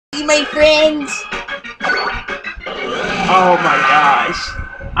My friends. Oh my gosh.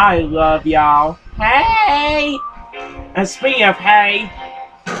 I love y'all. Hey! And speaking of hey.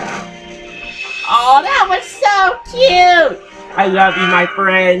 Oh, that was so cute! I love you, my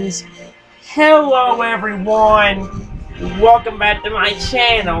friends. Hello, everyone. Welcome back to my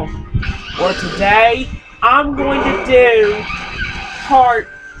channel. Where today, I'm going to do part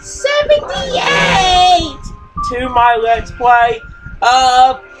 78 to my Let's Play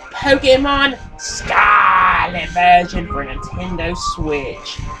of Pokemon Scarlet version for Nintendo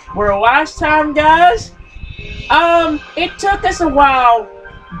Switch. Where last time, guys, it took us a while,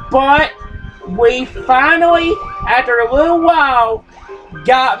 but we finally, after a little while,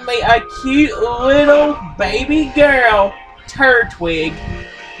 got me a cute little baby girl, Turtwig.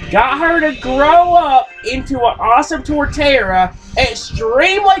 Got her to grow up into an awesome Torterra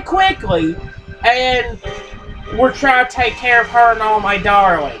extremely quickly, and we're trying to take care of her and all my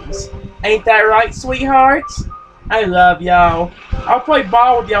darlings. Ain't that right, sweethearts? I love y'all. I'll play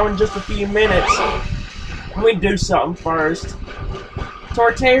ball with y'all in just a few minutes. Let me do something first.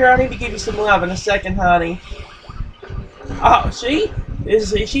 Torterra, I need to give you some love in a second, honey. Oh, she's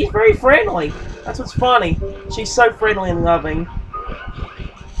very friendly. That's what's funny. She's so friendly and loving.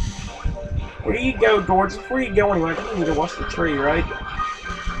 Where you go, gorgeous? Where you going anyway? I think you need to watch the tree, right?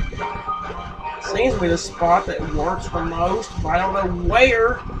 Seems to be the spot that works the most, but I don't know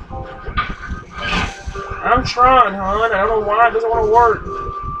where. I'm trying, hon. I don't know why it doesn't want to work.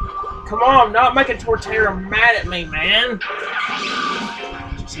 Come on, I'm not making Torterra mad at me, man.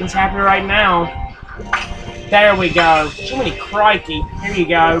 What's happening right now? There we go. Jiminy crikey. Here you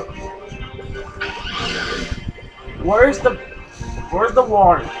go. Where's the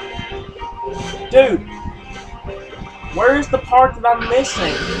water? Dude. Where's the part that I'm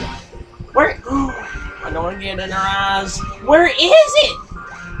missing? Where? I don't want to get in her eyes. Where is it?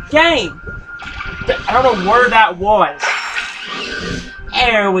 Game. I don't know where that was.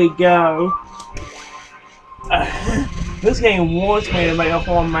 There we go. This game wants me to make a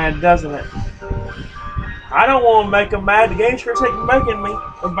form mad, doesn't it? I don't want to make them mad. The game sure takes making me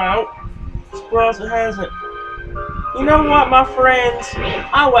about. Surprised it hasn't. You know what, my friends?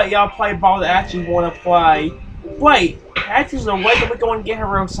 I'll let y'all play ball that actually want to play. Wait, Cactus is awake and we're going to get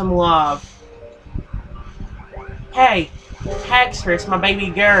her some love. Hey, Haxorus, my baby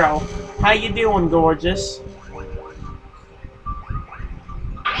girl. How you doing, gorgeous?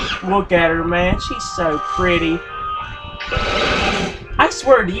 Look at her, man. She's so pretty. I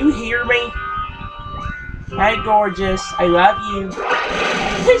swear, do you hear me? Hey, gorgeous. I love you.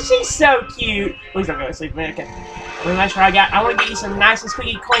 She's so cute. Please don't go to sleep, man. Okay. Make sure I want to get you some nice and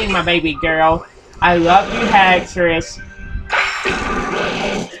squeaky clean, my baby girl. I love you, Haxorus.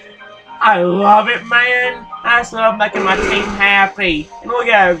 I love it, man. I just love making my team happy. And look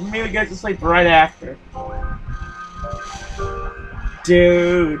at her. Amelia goes to sleep right after.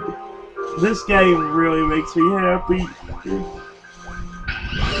 Dude. This game really makes me happy.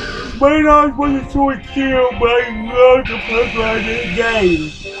 Might not want to short kill, but I love to play this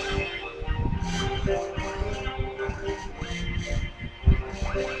game.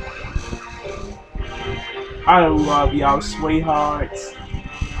 I love y'all, sweethearts.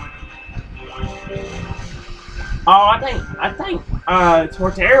 Oh, I think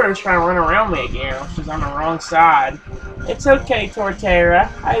Torterra is trying to run around me again. She's on the wrong side. It's okay, Torterra.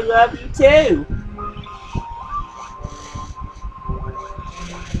 I love you too.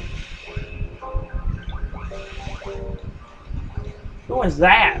 Who was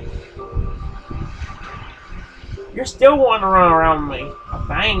that? You're still wanting to run around me, I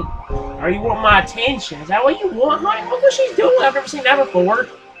think. Or you want my attention? Is that what you want, honey? Look what she's doing. I've never seen that before.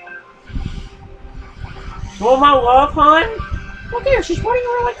 You want my love, hon? Look at her. She's running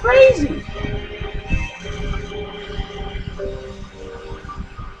around like crazy.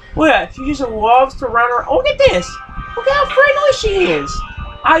 Look, she just loves to run around. Oh, look at this. Look how friendly she is.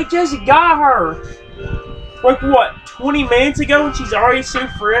 I just got her. Like, what, 20 minutes ago and she's already so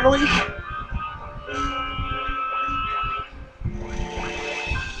friendly?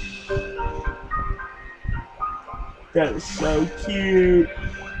 That is so cute.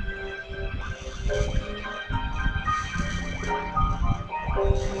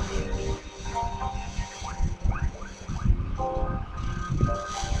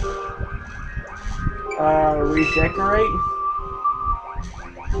 Redecorate.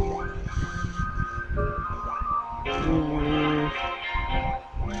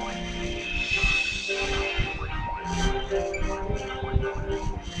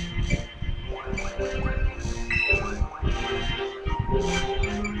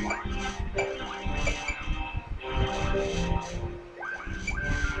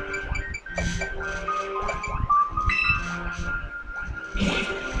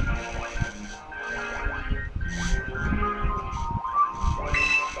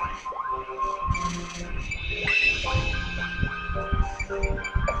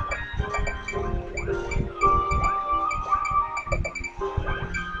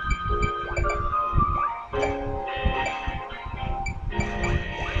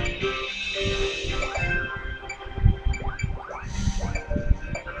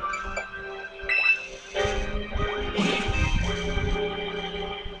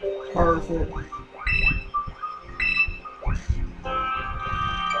 Perfect.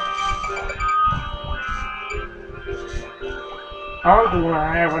 Oh, the one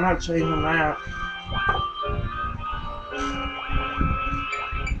I have, we're not changing that.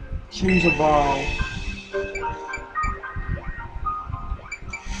 Choose a ball.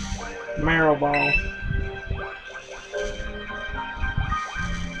 Marrow ball.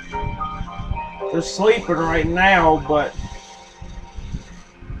 They're sleeping right now, but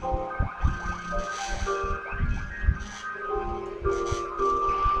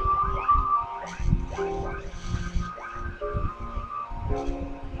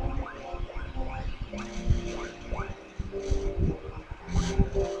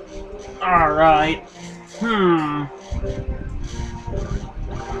alright. You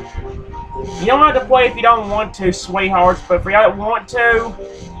don't have to play if you don't want to, sweethearts, but if you don't want to,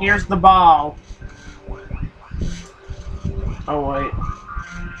 here's the ball. Oh, wait.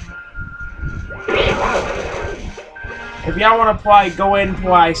 If y'all want to play, go ahead and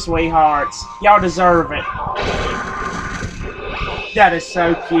play, sweethearts. Y'all deserve it. That is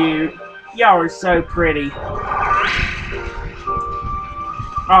so cute. Y'all are so pretty.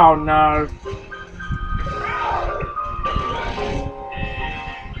 Oh, no.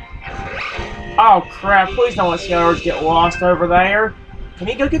 Oh, crap. Please don't let Skeletors get lost over there. Can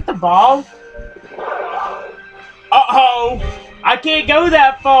he go get the ball? Uh-oh! I can't go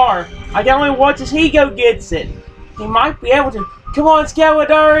that far! I can only watch as he go gets it. He might be able to. Come on,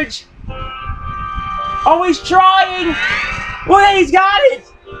 Skeletors! Oh, he's trying! Well, he's got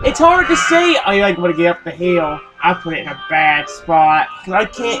it! It's hard to see. Oh, you like want to get up the hill. I put it in a bad spot. Because I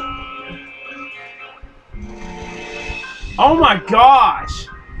can't. Oh my gosh!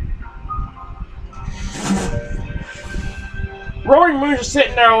 Roaring Moon's just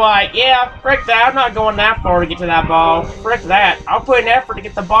sitting there like, yeah, frick that, I'm not going that far to get to that ball. Frick that, I'll put an effort to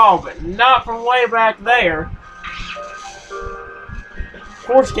get the ball, but not from way back there.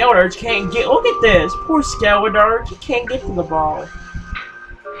 Poor Skeletors can't get, look at this, poor Skeletors, he can't get to the ball.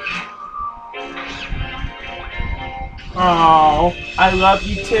 Oh, I love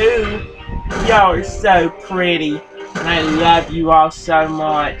you too. Y'all are so pretty, and I love you all so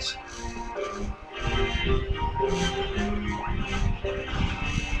much.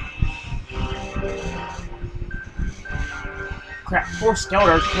 Crap, poor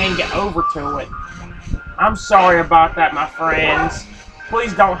Skeletors can't get over to it. I'm sorry about that, my friends.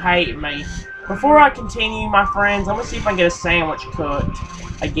 Please don't hate me. Before I continue, my friends, I'm gonna see if I can get a sandwich cooked.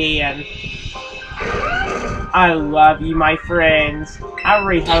 Again. I love you, my friends. I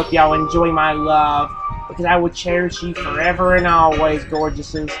really hope y'all enjoy my love, because I will cherish you forever and always,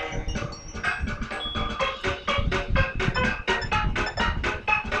 gorgeouses.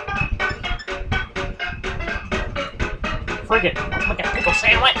 Friggin', let's make a pickle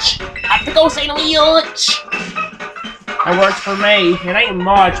sandwich! A pickle sandwich! That works for me. It ain't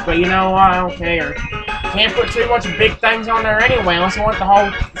much, but you know what? I don't care. Can't put too much big things on there anyway, unless I want the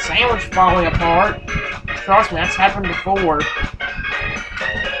whole sandwich falling apart. Trust me, that's happened before.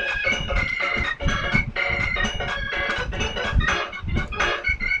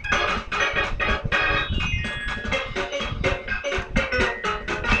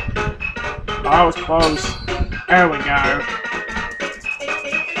 Oh, that was close. There we go.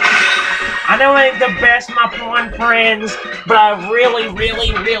 I know it ain't the best, my porn friends, but I really,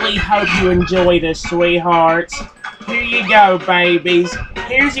 really, really hope you enjoy this, sweethearts. Here you go, babies.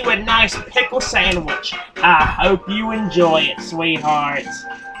 Here's you a nice pickle sandwich. I hope you enjoy it, sweethearts.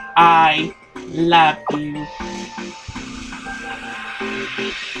 I love you.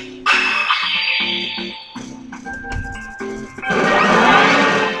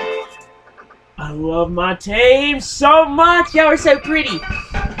 I love my team so much. Y'all are so pretty.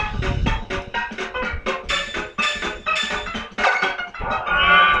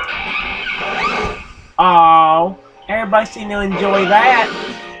 Oh, everybody seemed to enjoy that.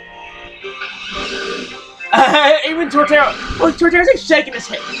 Even Torterra. Look, Torterra's like shaking his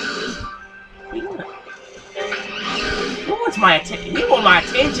head. You want my attention? You want my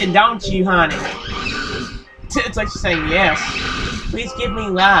attention, don't you, honey? It's like she's saying yes. Please give me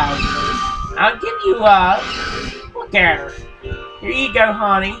love. I'll give you, look at her. Here you go,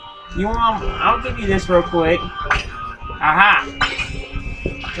 honey. You want, I'll give you this real quick. Aha.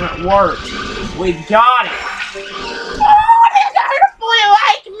 It worked. We got it. Oh, there's a boy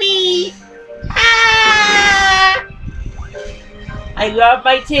like me. Ah! I love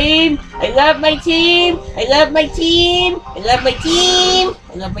my team. I love my team. I love my team. I love my team.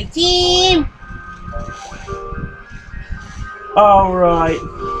 I love my team. Alright.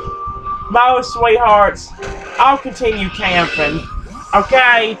 My sweethearts, I'll continue camping.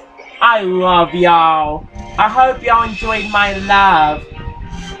 Okay? I love y'all. I hope y'all enjoyed my love.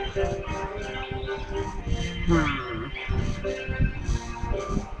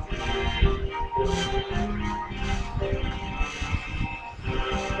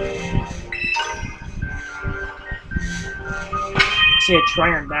 See a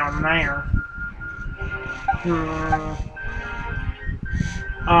trainer down there.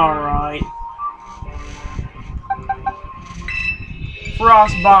 Alright.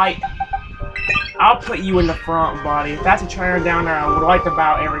 Frostbite. I'll put you in the front, buddy. If that's a trainer down there, I would like to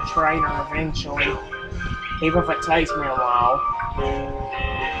bout every trainer eventually. Even if it takes me a while.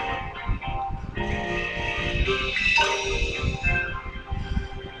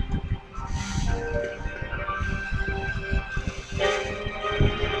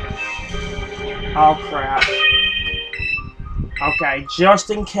 Oh crap. Okay, just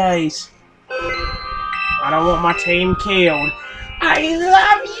in case. I don't want my team killed. I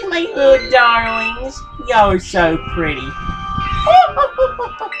love you, my little darlings. Y'all are so pretty.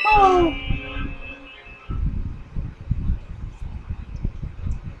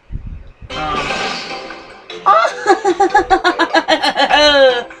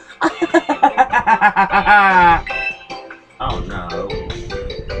 Oh no.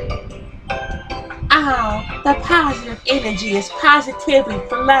 Oh, the positive energy is positively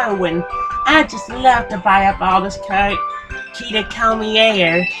flowing. I just love to buy up all this Koridan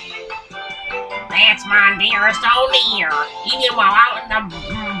air. That's my dearest O'Near. Even while out in the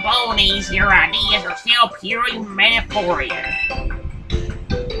boonies, your ideas are still purely metaphorical.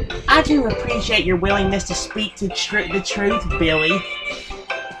 I do appreciate your willingness to speak to the truth, Billy.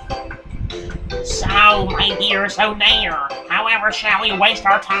 So, my dearest O'Near, however shall we waste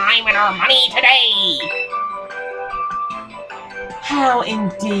our time and our money today? How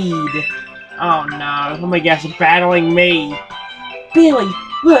indeed. Oh no, let me guess, battling me. Billy,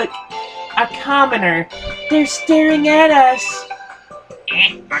 look, a commoner. They're staring at us.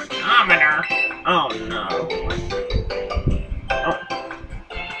 A commoner? Oh no.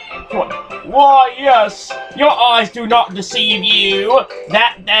 Why, yes, your eyes do not deceive you.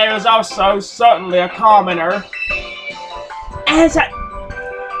 That there is also certainly a commoner. As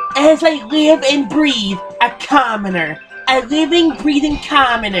I live and breathe, a commoner. A living, breathing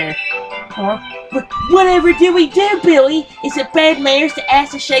commoner. Huh? Whatever do we do, Billy? Is it bad manners to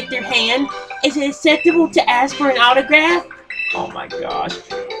ask to shake their hand? Is it acceptable to ask for an autograph? Oh my gosh.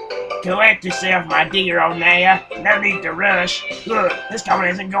 Collect yourself, my dear O'Neill. No need to rush. Look, this coming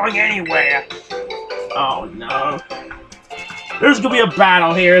isn't going anywhere. Oh no. There's gonna be a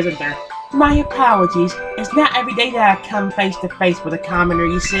battle here, isn't there? My apologies. It's not every day that I come face to face with a commoner,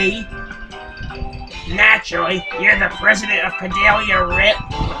 you see. Naturally, you're the president of Pedalia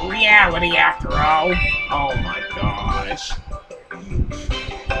Reality after all. Oh my gosh.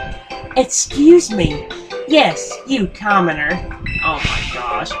 Excuse me. Yes, you commoner. Oh my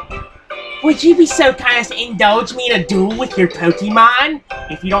gosh. Would you be so kind as to indulge me in a duel with your Pokemon?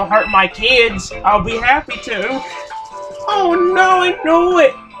 If you don't hurt my kids, I'll be happy to. Oh no, I know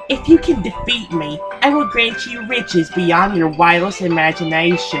it. If you can defeat me, I will grant you riches beyond your wildest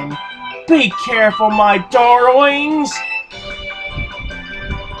imagination. Be careful, my darlings!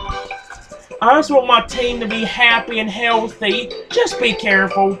 I just want my team to be happy and healthy. Just be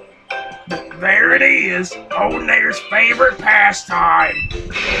careful. There it is, O'Neill's favorite pastime.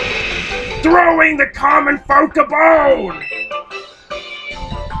 Throwing the common folk a bone!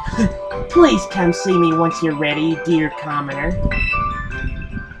 Please come see me once you're ready, dear commoner.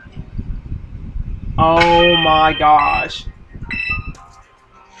 Oh my gosh.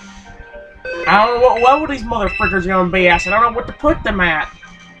 I don't know what level these motherfuckers gonna be at, so I don't know what to put them at.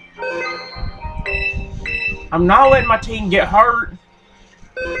 I'm not letting my team get hurt.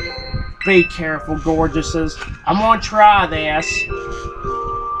 Be careful, gorgeouses. I'm gonna try this.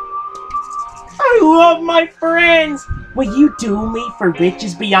 I love my friends! Will you duel me for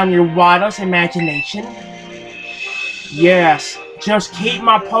riches beyond your wildest imagination? Yes, just keep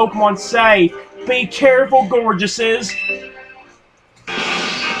my Pokemon safe. Be careful, gorgeouses.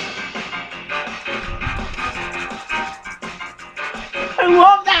 I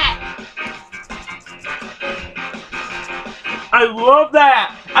love that! I love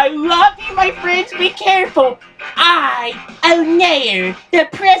that! I love you, my friends! Be careful! I, O'Nair, the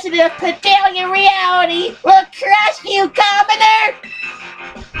president of Pedalia Reality, will crush you, Commoner!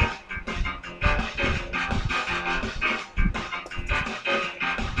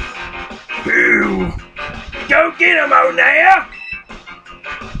 Phew! Go get him, O'Nair!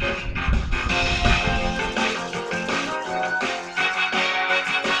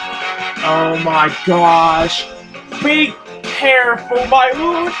 Oh my gosh! Be careful, my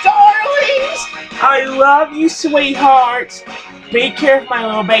little darlings! I love you, sweethearts! Be careful, my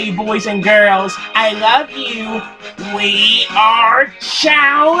little baby boys and girls. I love you. We are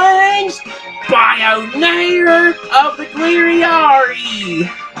challenged by O'Nair of the Gliariari.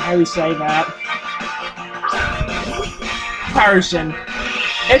 I always say that. Person.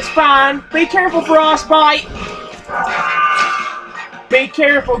 It's fine. Be careful, Frostbite. Be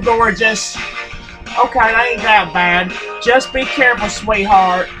careful, gorgeous. Okay, that ain't that bad. Just be careful,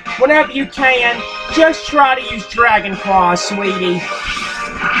 sweetheart. Whenever you can, just try to use Dragon Claws, sweetie.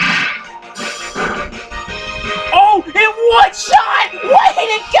 Oh, in one shot! Way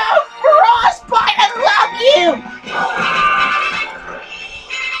to go, Frostbite! I love you!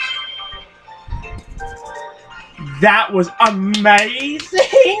 That was amazing!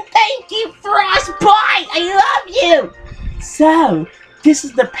 Thank you, Frostbite! I love you! So, this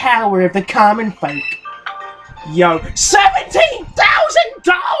is the power of the common folk. Yo, $17,000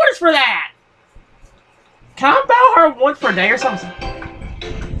 for that! Can I bow her once per day or something?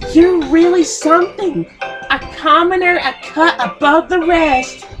 You're really something. A commoner a cut above the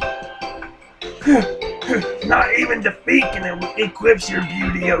rest. Not even defeat can eclipse your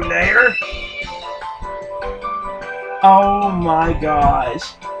beauty, O'Nair. Oh my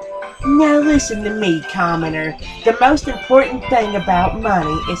gosh. Now listen to me, commoner. The most important thing about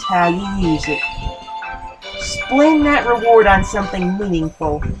money is how you use it. Spend that reward on something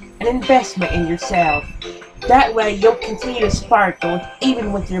meaningful, an investment in yourself. That way you'll continue to sparkle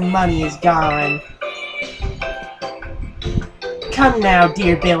even when your money is gone. Come now,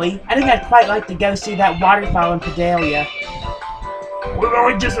 dear Billy. I think I'd quite like to go see that waterfall in Pedalia. We've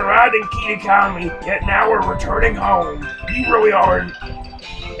only just arrived in Kitakami, yet now we're returning home. You really are an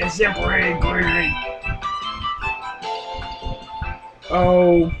exemplary Gliari.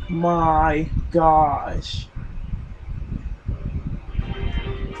 Oh my gosh.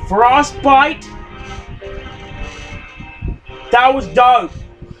 Frostbite? That was dope.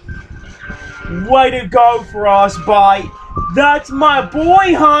 Way to go, Frostbite. That's my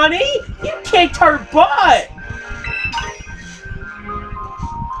boy, honey. You kicked her butt.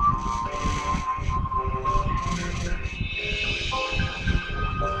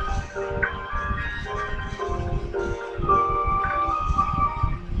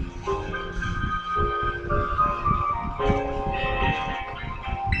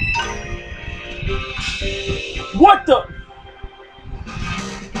 What the?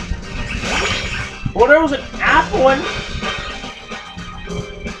 Well, there was an apple in.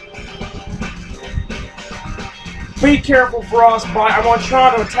 Be careful, Frostbite. I'm gonna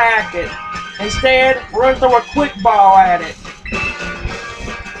try to attack it. Instead, we're gonna throw a quick ball at it.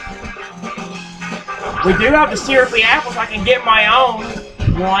 We do have the syrupy apples. I can get my own.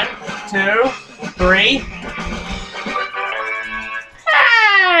 1, 2, 3.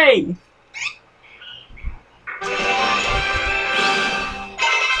 Hey!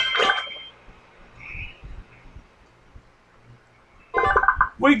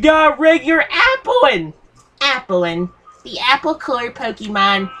 We got regular Applin! Applin, the apple-colored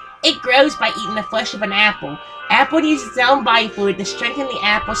Pokemon. It grows by eating the flesh of an apple. Apple uses its own body fluid to strengthen the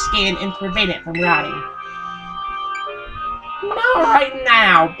apple skin and prevent it from rotting. Not right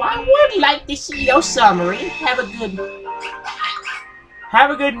now, but I would like to see your summary. Have a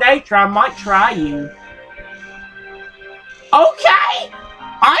good nature. I might try you. Okay!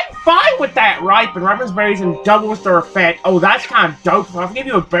 I'm fine with that, ripen. Ripen's berries and doubles their effect. Oh, that's kind of dope. If I can give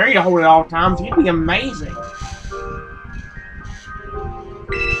you a berry to hold at all times, you'd be amazing.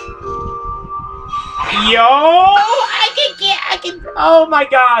 Yo! I can, oh my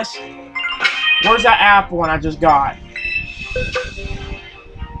gosh. Where's that apple one I just got?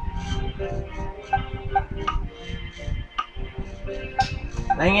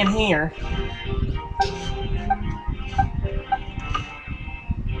 Hang in here.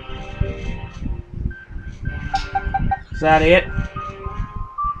 Is that it?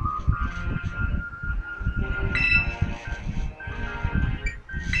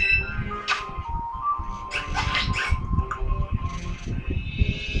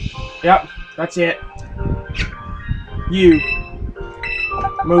 Yep, that's it. You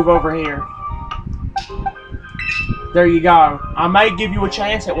move over here. There you go. I may give you a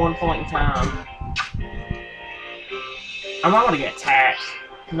chance at one point in time. I'm not gonna get attacked.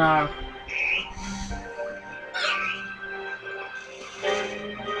 No.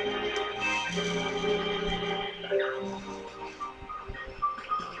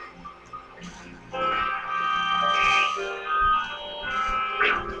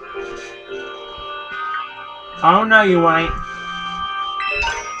 Oh no, you ain't.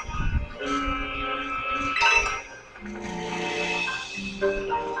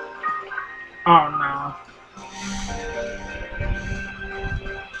 Oh no.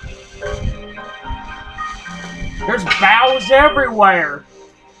 There's bows everywhere.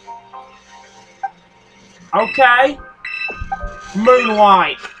 Okay.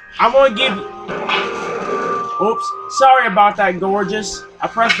 Moonlight. I'm gonna give you... Oops. Sorry about that, gorgeous. I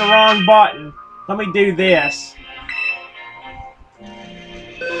pressed the wrong button. Let me do this.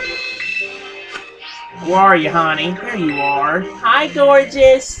 Where are you, honey? There you are. Hi,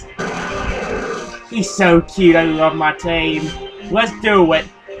 gorgeous. He's so cute. I love my team. Let's do it.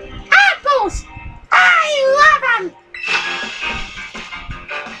 Apples! I love them!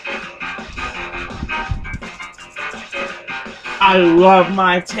 I love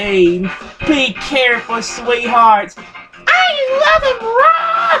my team. Be careful, sweethearts. I love them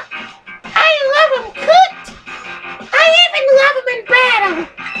raw! I love them cooked! I even love them in battle!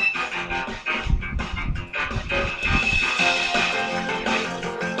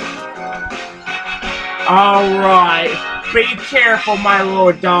 Alright, be careful, my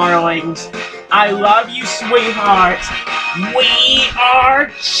little darlings. I love you, sweethearts. We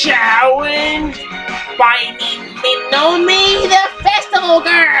are challenged by Minomi, the Festival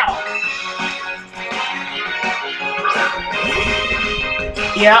Girl.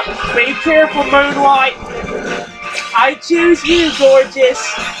 Yep, be careful, Moonlight. I choose you, gorgeous.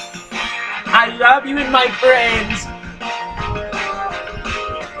 I love you and my friends.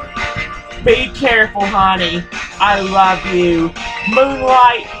 Be careful, honey. I love you.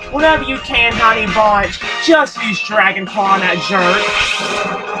 Moonlight, whenever you can, honey bunch, just use Dragon Claw on that jerk.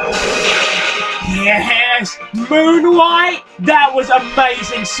 Yes! Moonlight! That was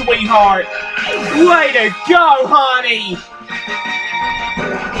amazing, sweetheart! Way to go, honey!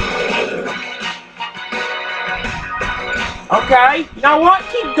 Okay, you know what?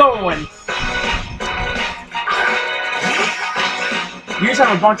 Keep going. You just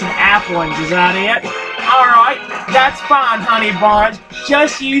have a bunch of applings, is that it? Alright, that's fine, honey bunch.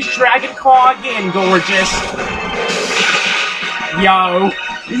 Just use Dragon Claw again, gorgeous. Yo.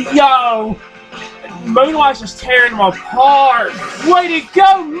 Yo. Moonlight's just tearing them apart. Way to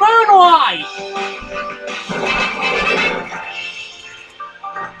go, Moonlight!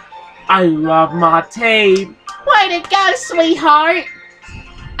 I love my team. Way to go, sweetheart.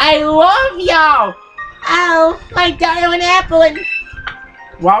 I love y'all. Oh, my darling Applin.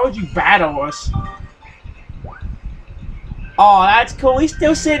 Why would you battle us? Oh, that's cool. He's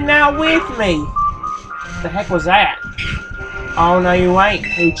still sitting out with me. What the heck was that? Oh, no, you ain't,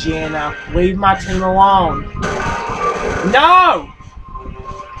 Poochyena. Leave my team alone. No!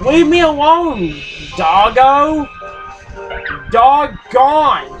 Leave me alone, doggo.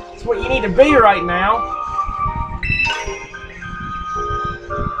 Doggone. That's what you need to be right now.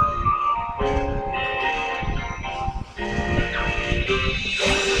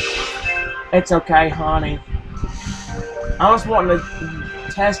 It's okay, honey. I just want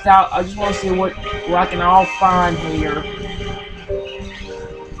to test out. I just want to see what I can all find here.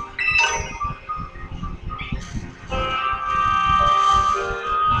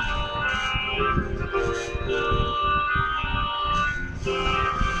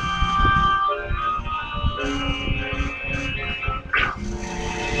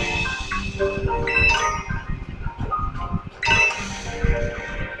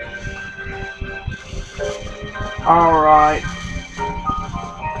 Alright.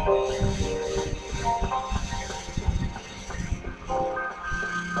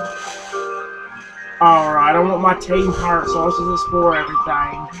 Alright, I don't want my team hurt, so let's just explore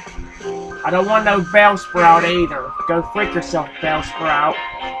everything. I don't want no Bellsprout either. Go freak yourself, Bellsprout.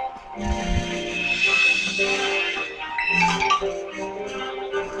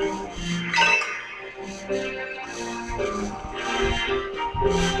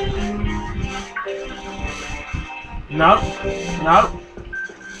 Nope. Nope.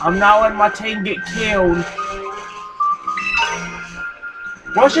 I'm not letting my team get killed.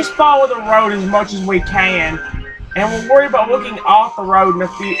 Let's just follow the road as much as we can. And we'll worry about looking off the road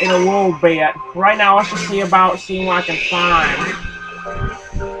in a little bit. Right now, let's just see about seeing what I can find.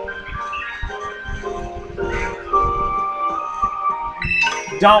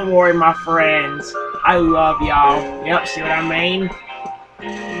 Don't worry, my friends. I love y'all. Yep, see what I mean?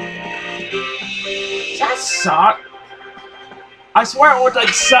 Is that soda? I swear it looked like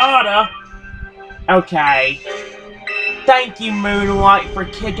soda. Okay. Thank you, Moonlight, for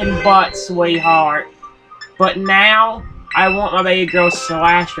kicking butt, sweetheart. But now, I want my baby girl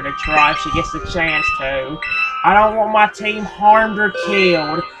Slasher to try if she gets the chance to. I don't want my team harmed or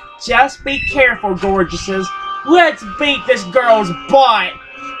killed. Just be careful, gorgeouses. Let's beat this girl's butt!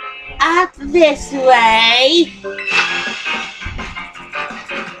 Up this way!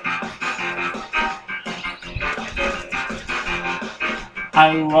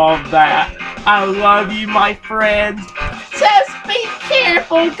 I love that. I love you, my friends. Just be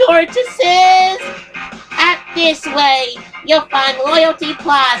careful, gorgeouses! Up this way, you'll find Loyalty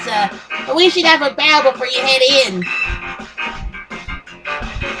Plaza. We should have a bow before you head in.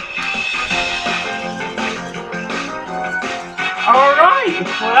 Alright,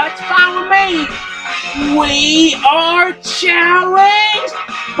 well that's fine with me. We are challenged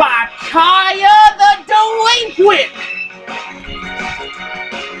by Kaya the Delinquent.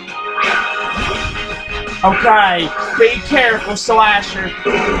 Okay, be careful, Slasher.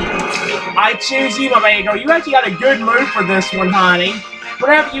 I choose you, my baby girl. You actually got a good move for this one, honey.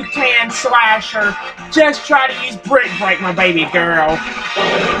 Whenever you can, Slasher, just try to use Brick Break, my baby girl.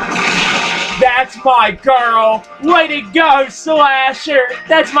 That's my girl. Way to go, Slasher.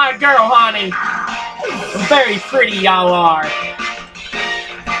 That's my girl, honey. Very pretty y'all are.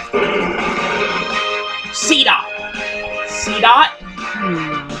 C-Dot. C-Dot?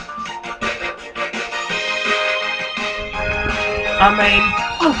 I mean,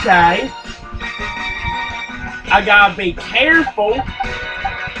 okay. I gotta be careful,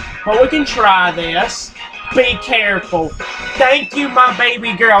 but we can try this. Be careful. Thank you, my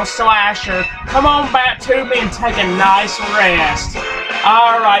baby girl, Slasher. Come on back to me and take a nice rest.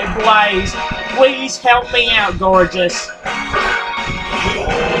 Alright, Blaze. Please help me out, gorgeous.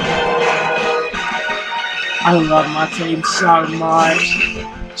 I love my team so much.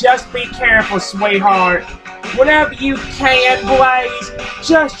 Just be careful, sweetheart. Whenever you can, Blaze,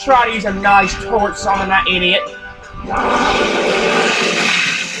 just try to use a nice torch on that idiot.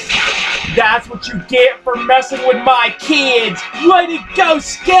 That's what you get for messing with my kids! Way to go,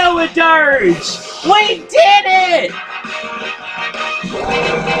 Skeledirge! We did it!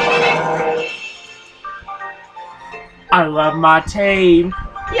 I love my team.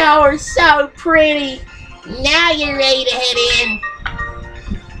 Y'all are so pretty. Now you're ready to head in.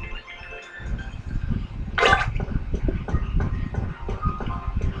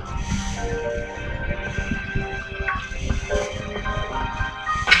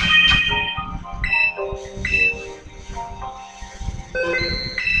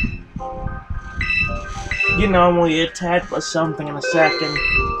 You know I'm gonna get attacked by something in a second.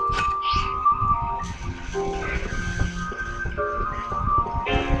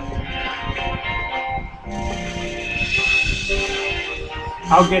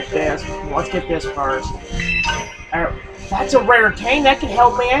 I'll get this. Let's get this first. That's a rare cane. That can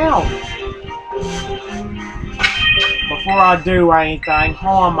help me out. Before I do anything,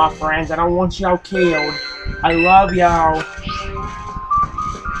 hold on, my friends. I don't want y'all killed. I love y'all.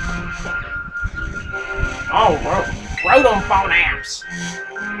 Oh, Rotom phone apps.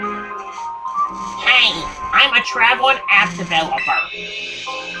 Hey, I'm a traveling app developer.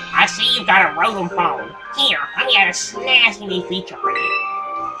 I see you've got a Rotom phone. Here, let me add a snazzy new feature for you.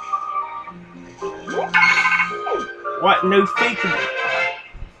 What new feature?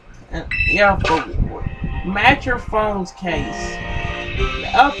 Match your phone's case. The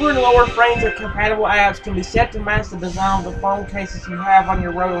upper and lower frames of compatible apps can be set to match the design of the phone cases you have on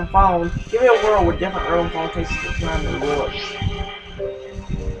your Rotom phone. Give me a world with different Rotom phone cases that kind of look.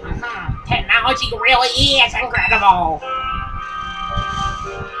 Technology really is incredible.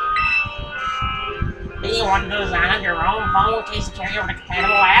 Do you want to design your own phone case to carry over to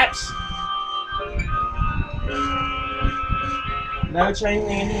compatible apps? No changing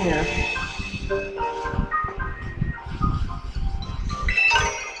in here.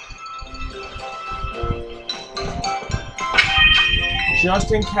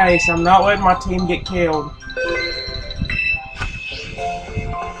 Just in case, I'm not letting my team get killed.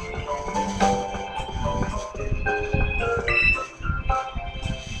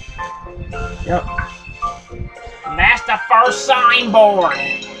 Yep. That's the first signboard.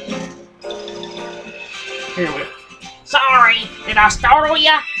 Here we go. Sorry, did I startle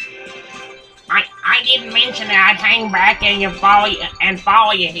ya? I didn't mention that I'd hang back and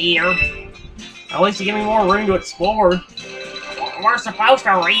follow you here. At least you give me more room to explore. We're supposed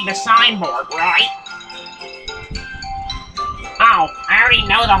to read the signboard, right? Oh, I already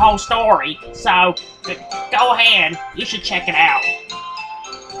know the whole story, so go ahead. You should check it out.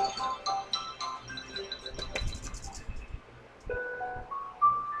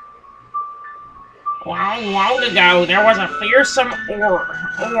 Long ago, there was a fearsome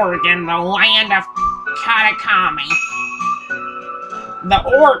orc in the land of Katakami. The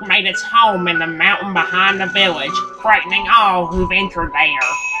orc made its home in the mountain behind the village, frightening all who ventured there.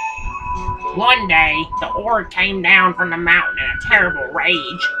 One day, the orc came down from the mountain in a terrible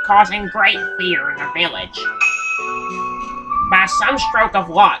rage, causing great fear in the village. By some stroke of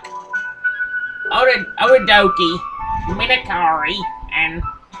luck, Odadoki, Minakari, and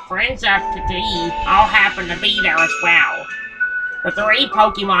Frenzakati all happened to be there as well. The three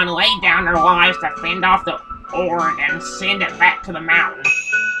Pokemon laid down their lives to fend off the orc and send it back to the mountain.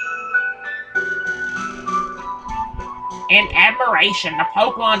 In admiration, the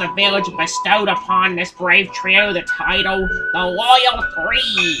Pokemon of the village bestowed upon this brave trio the title, the Loyal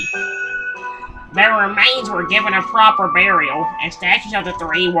Three. Their remains were given a proper burial, and statues of the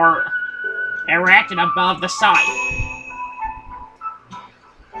three were erected above the site.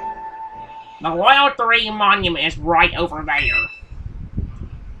 The Loyal 3 monument is right over there.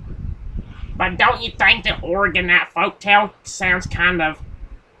 But don't you think the orc in that folktale sounds kind of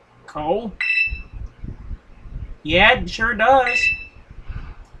cool? Yeah, it sure does.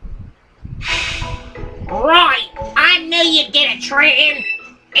 Right! I knew you'd get it, Trenton!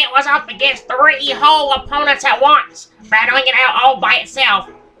 It was up against 3 whole opponents at once, battling it out all by itself.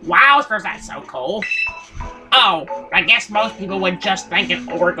 Wowzers, that's so cool. Oh, I guess most people would just think an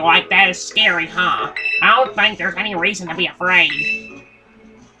orc like that is scary, huh? I don't think there's any reason to be afraid.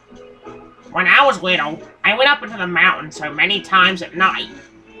 When I was little, I went up into the mountains so many times at night,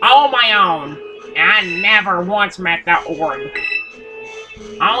 all on my own, and I never once met that orc.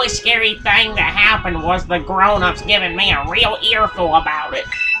 Only scary thing that happened was the grown-ups giving me a real earful about it.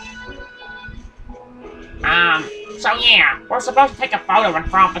 So yeah, we're supposed to take a photo in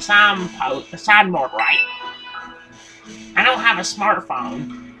front of the signboard, right? I don't have a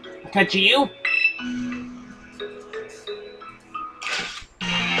smartphone. Could you?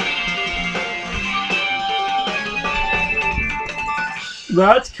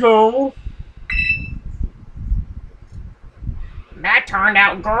 That's cool. That turned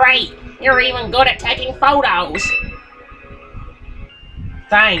out great. You're even good at taking photos.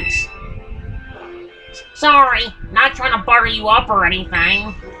 Thanks. Sorry, not trying to butter you up or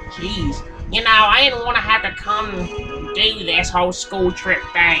anything. Jeez. You know, I didn't want to have to come do this whole school trip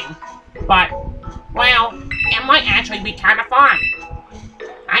thing. But, well, it might actually be kind of fun.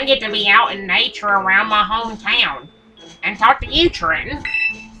 I get to be out in nature around my hometown. And talk to you, Trenton.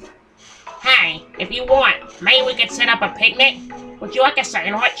 Hey, if you want, maybe we could set up a picnic. Would you like a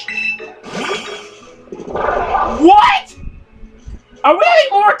sandwich? What? Are we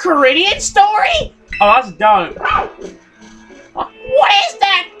having more Koridan story? Oh, that's dope. What is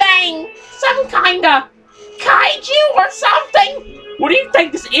that thing? Some kind of Kaiju or something? What do you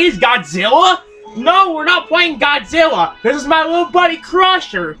think this is, Godzilla? No, we're not playing Godzilla. This is my little buddy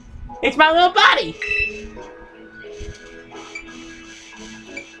Crusher. It's my little buddy.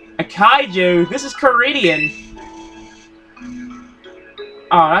 A Kaiju? This is Koridan.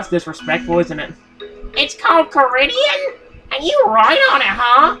 Oh, that's disrespectful, isn't it? It's called Koridan? And you ride on it,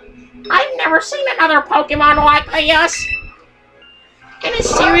 huh? I've never seen another Pokemon like this. And it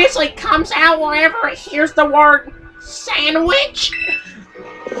seriously comes out wherever it hears the word sandwich?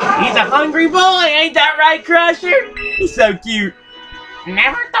 He's a hungry boy, ain't that right, Crusher? He's so cute.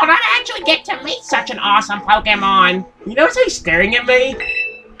 Never thought I'd actually get to meet such an awesome Pokemon. You notice he's staring at me?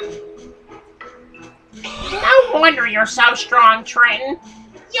 No wonder you're so strong, Trenton.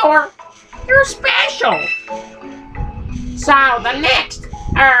 You're special. So, the next,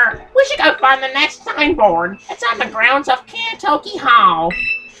 we should go find the next signboard. It's on the grounds of Kintoki Hall.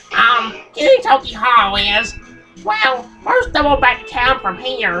 Kintoki Hall is, well, first double back town from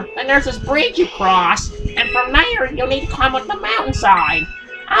here, then there's this bridge you cross, and from there, you'll need to climb up the mountainside.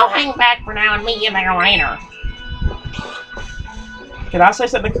 I'll hang back for now and meet you there later. Can I say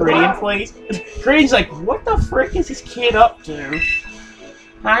something to Koridan, please? Koridan's like, what the frick is this kid up to?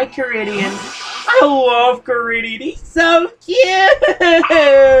 Hi, Koridan. I love Koridan. He's so cute!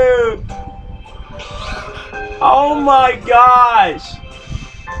 Oh my gosh!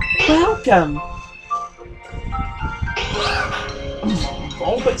 Welcome!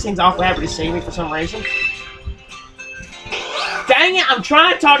 Bullbit seems awfully happy to see me for some reason. Dang it, I'm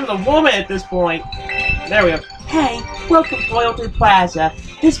trying to talk to the woman at this point. There we go. Hey, welcome to Loyalty Plaza.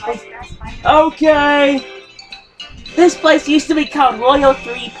 This place... Okay! This place used to be called Loyal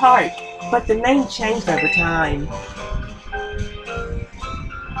 3 Park, but the name changed over time.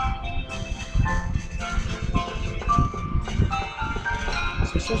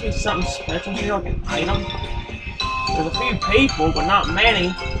 supposed to be something special here, like an item? There's a few people, but not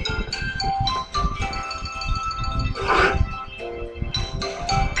many.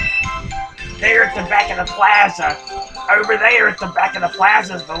 There at the back of the plaza. Over there at the back of the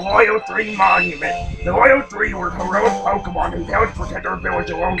plaza is the Loyal 3 Monument. The Loyal 3 were heroic Pokemon who helped protect our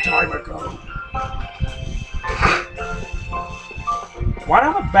village a long time ago. Why do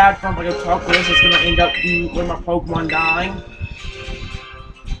I have a bad feeling if I go talk to this, it's gonna end up with my Pokemon dying?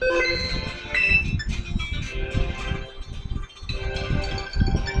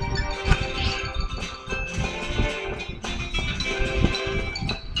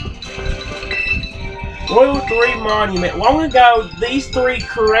 Loyal 3 Monument. Long ago, these 3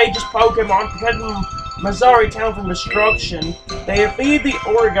 courageous Pokemon protected Missouri town from destruction. They defeated the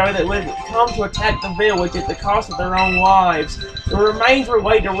Orgo that would come to attack the village at the cost of their own lives. The remains were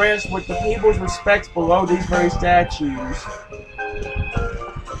laid to rest with the people's respects below these very statues.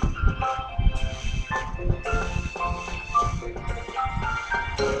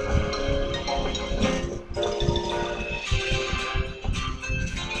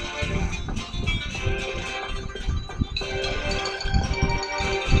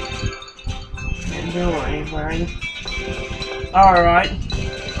 Alright.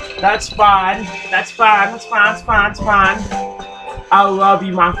 That's fine. That's fine. That's fine. That's fine. That's fine. I love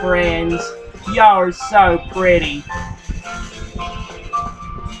you, my friends. Y'all are so pretty.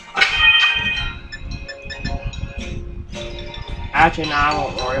 Actually, no, I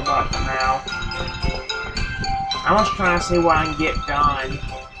won't worry about it for now. I'm just trying to see what I can get done.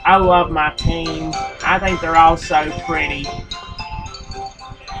 I love my team. I think they're all so pretty.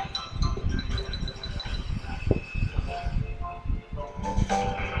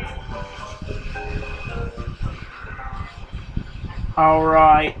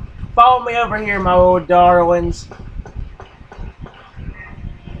 Alright. Follow me over here, my little darlings.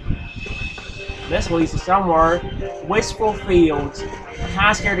 This leads to somewhere. Wistful Fields. I'm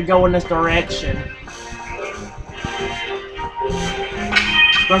kinda scared to go in this direction.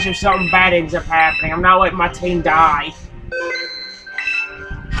 Especially if something bad ends up happening. I'm not letting my team die.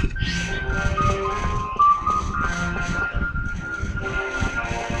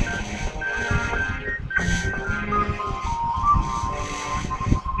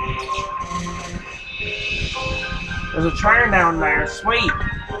 There's a trainer down there. Sweet.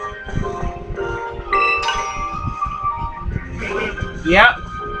 Yep.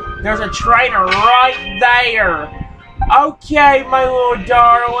 There's a trainer right there. Okay, my little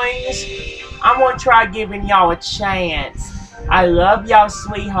darlings. I'm gonna try giving y'all a chance. I love y'all,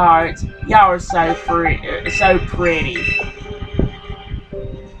 sweethearts. Y'all are so pretty.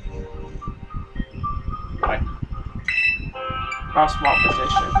 What? Cross swap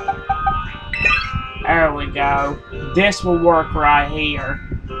position. There we go. This will work right here.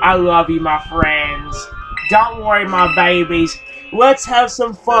 I love you, my friends. Don't worry, my babies. Let's have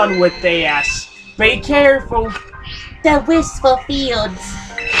some fun with this. Be careful. The Wistful Fields.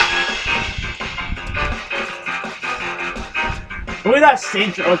 Look at that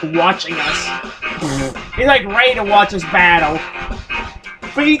Central like watching us. He's like ready to watch us battle.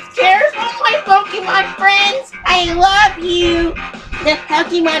 Be careful, My Pokemon friends, I love you. The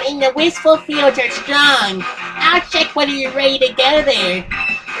Pokemon in the Wistful Fields are strong. I'll check whether you're ready to go there.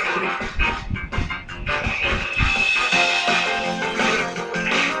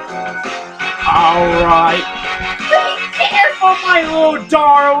 Alright. Be careful, my little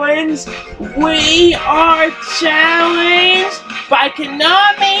darlings. We are challenged by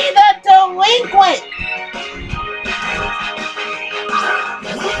Konami the Delinquent.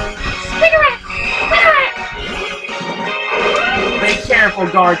 Be careful,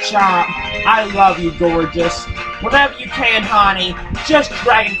 Garchomp. I love you, gorgeous. Whatever you can, honey, just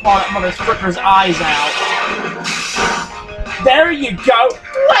Dragon Claw that mother fricker's eyes out. There you go.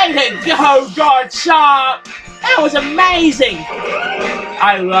 Way to go, Garchomp. That was amazing.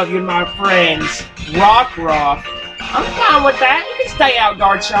 I love you, my friends. Rock. I'm fine with that. You can stay out,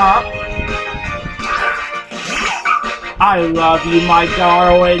 Garchomp. I love you, my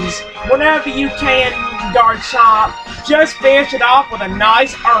darlings. Whenever you can, Garchomp, just finish it off with a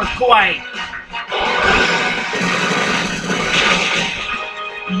nice earthquake.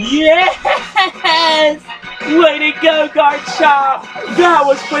 Yes! Way to go, Garchomp! That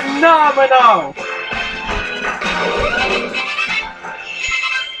was phenomenal!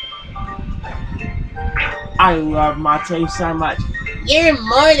 I love my team so much. You're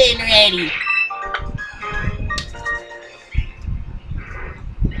more than ready.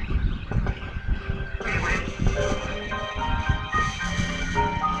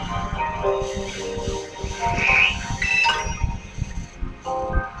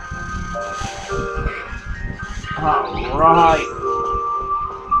 Alright.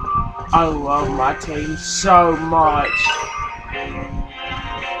 I love my team so much.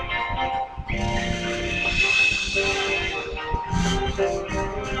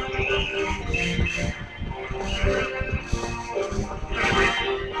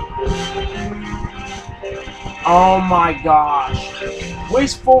 Oh my gosh.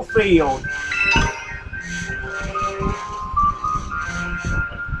 Wistful Field.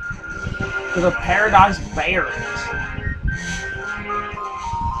 To the Paradise Barrens.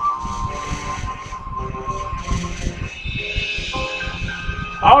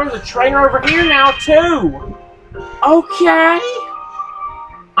 Oh, there's a trainer over here now, too. Okay.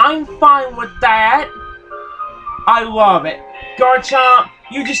 I'm fine with that. I love it. Garchomp,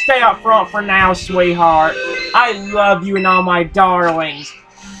 you just stay up front for now, sweetheart. I love you and all my darlings.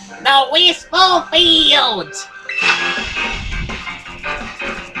 The Wistful Field!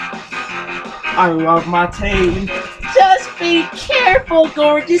 I love my team. Just be careful,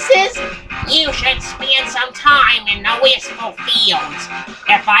 gorgeouses. You should spend some time in the Wistful Fields.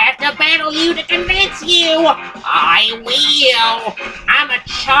 If I have to battle you to convince you, I will. I'm a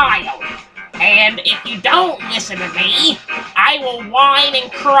child. And if you don't listen to me, I will whine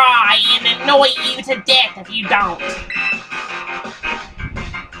and cry and annoy you to death if you don't.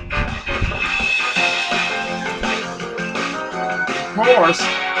 Of course.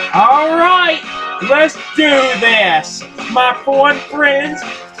 Alright, let's do this. My fun friends,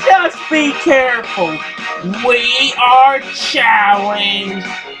 just be careful. We are challenged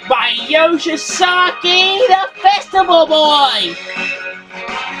by Yoshizaki, the Festival Boy.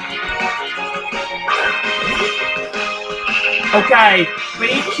 Okay,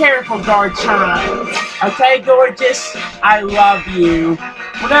 be careful, Garchomp. Okay, gorgeous? I love you.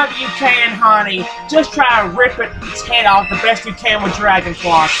 Whatever you can, honey. Just try to rip its head off the best you can with Dragon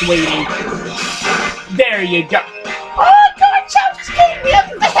Claw, sweetie. There you go. Oh, Garchomp just gave me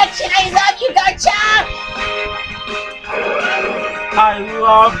affection. I love you, Garchomp. I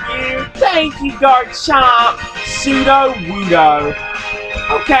love you. Thank you, Garchomp. Pseudo-Wudo.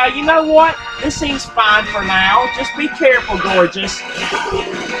 Okay, you know what? This seems fine for now. Just be careful, gorgeous.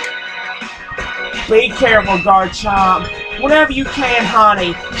 Be careful, Garchomp. Whatever you can,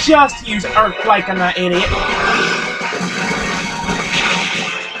 honey. Just use Earthquake on that idiot.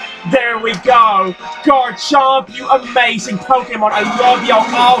 There we go. Garchomp, you amazing Pokemon. I love y'all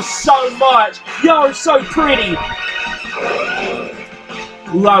all so much. Y'all are so pretty.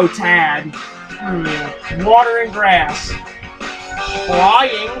 Lotad. Water and grass.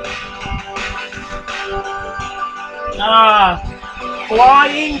 Flying.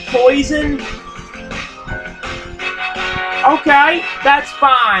 Flying, poison. Okay, that's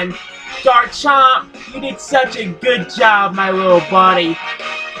fine. Garchomp, you did such a good job, my little buddy.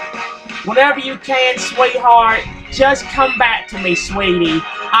 Whenever you can, sweetheart, just come back to me, sweetie.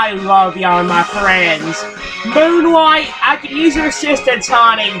 I love y'all, my friends. Moonlight, I could use your assistance,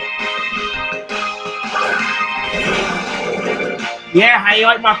 honey. Yeah, how you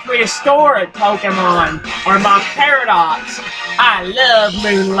like my prehistoric Pokemon? Or my Paradox? I love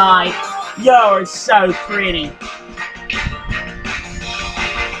Moonlight. You're so pretty.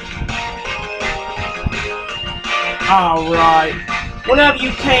 Alright. Whenever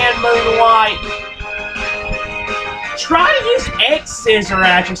you can, Moonlight. Try to use X-Scissor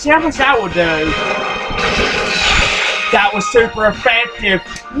action. See how much that will do. That was super effective.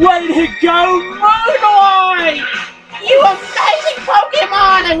 Way to go, Moonlight! You amazing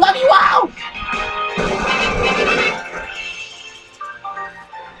Pokemon! I love you all!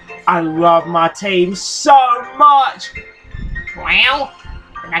 I love my team so much! Well,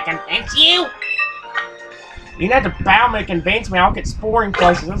 can I convince you? You don't have to bow me to convince me. I'll get Sporing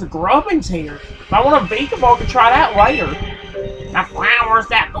places. There's a Grubbins here. If I want a Beakable, I can try that later. The flowers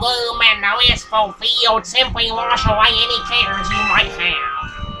that bloom in the Wistful Field simply wash away any cares you might have.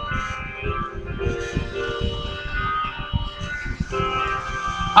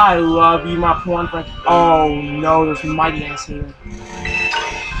 I love you, my porn friend. Oh no, there's Mighty Ass here.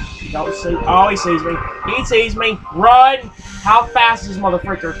 You don't see. Oh, he sees me. He sees me. Run! How fast is this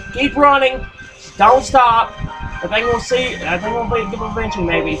motherfucker? Keep running. Just don't stop. I think we'll see. I think we'll be give eventually,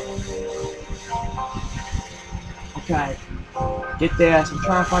 maybe. Okay. Get this. I'm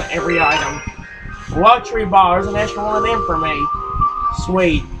trying to find every item. Luxury Ball. There's an extra one of them for me.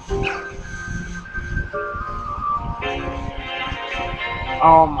 Sweet.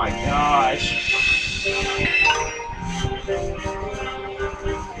 Oh my gosh.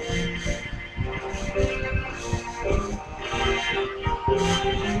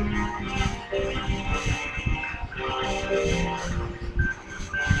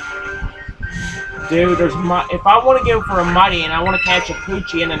 dude. If I want to go for a Mighty and I want to catch a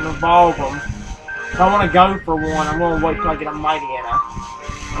Poochie and evolve them. If I want to go for one, I'm going to wait till I get a Mighty and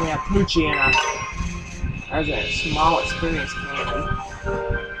a Poochie and There's a small experience candy.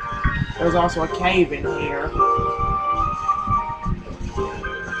 There's also a cave in here.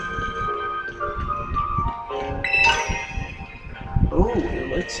 Ooh,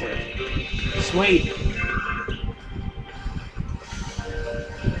 elixir. Sweet.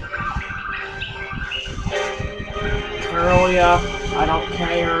 Earlier, I don't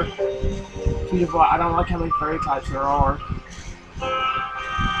care. I don't like how many fairy types there are.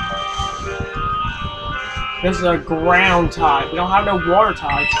 This is a ground type. We don't have no water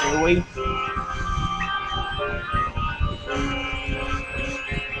types, do we?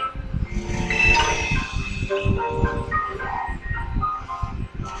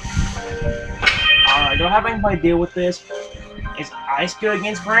 Alright, do I have anybody deal with this? Is ice good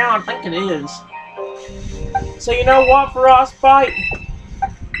against ground? I think it is. So you know what, Frostbite?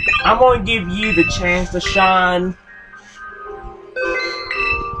 I'm gonna give you the chance to shine.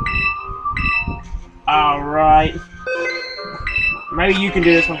 Alright. Maybe you can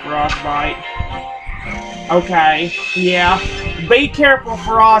do this one, Frostbite. Okay, yeah. Be careful,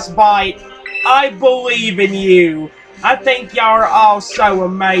 Frostbite. I believe in you. I think y'all are all so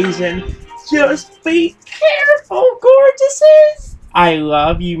amazing. Just be careful, gorgeouses. I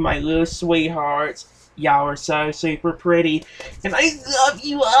love you, my little sweethearts. Y'all are so super pretty. And I love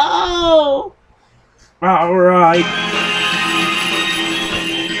you all. Alright.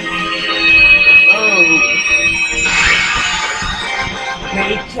 Oh.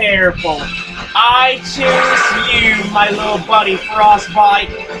 Be careful. I choose you, my little buddy Frostbite.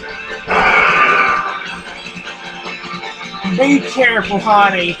 Be careful,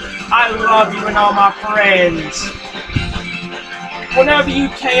 honey. I love you and all my friends. Whenever you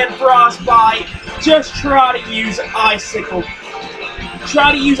can, Frostbite, just try to use Icicle.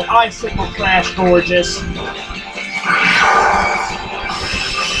 Try to use Icicle Crash, gorgeous.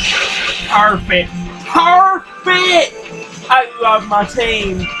 Perfect. Perfect! I love my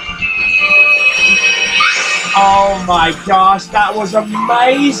team. Oh my gosh, that was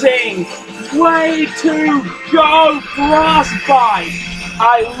amazing! Way to go, Frostbite!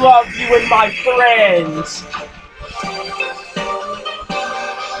 I love you and my friends!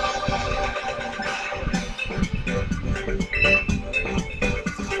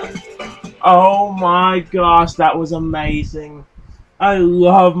 Oh my gosh, that was amazing. I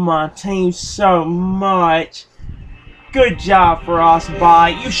love my team so much. Good job,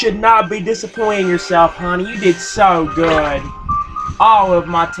 Frostbite. You should not be disappointing yourself, honey. You did so good. All of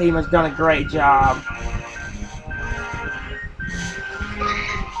my team has done a great job.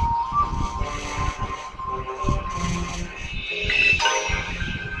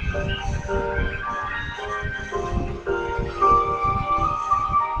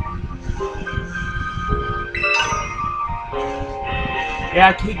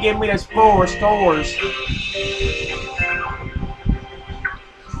 Yeah, keep giving me those full restores.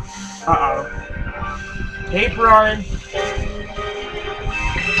 Uh-oh. Keep running.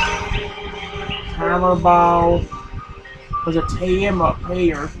 Hammer ball. There's a TM up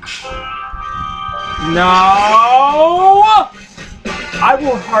here. No! I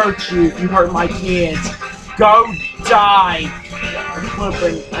will hurt you if you hurt my kids. Go die.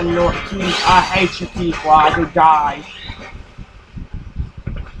 Flipping annoying. I hate you people. I go die.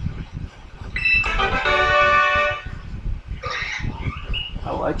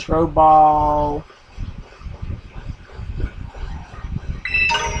 Electro ball.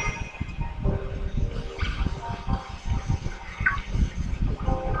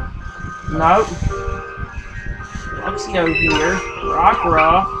 Nope. Luxio here.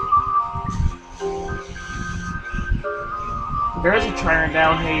 Rockruff. There's a trainer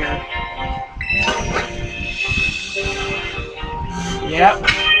down here. Yep.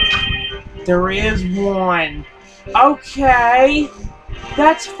 There is one. Okay.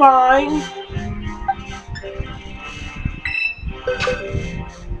 That's fine.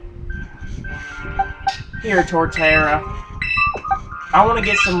 Here, Torterra. I want to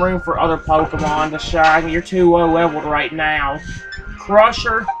get some room for other Pokemon to shine. You're too low leveled right now.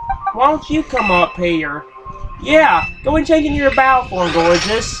 Crusher, why don't you come up here? Yeah, go and change into your battle form,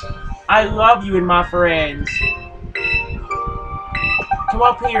 gorgeous. I love you and my friends. Come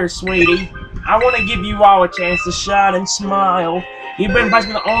up here, sweetie. I want to give you all a chance to shine and smile. You've been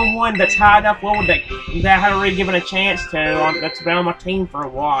basically the only one that's high enough level that I haven't really given a chance to. That's been on my team for a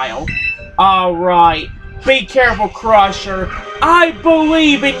while. Alright. Be careful, Crusher. I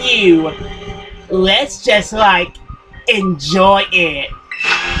believe in you. Let's just, enjoy it.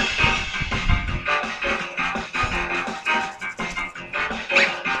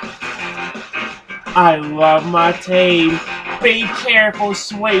 I love my team. Be careful,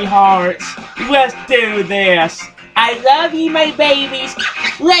 sweethearts. Let's do this. I love you, my babies.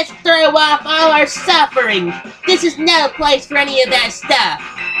 Let's throw off all our suffering. This is no place for any of that stuff.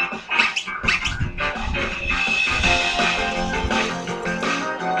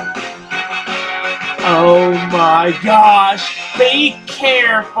 Oh my gosh. Be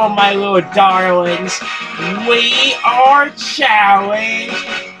careful, my little darlings. We are challenged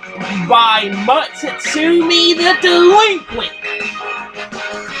by Mutsutsumi the Delinquent.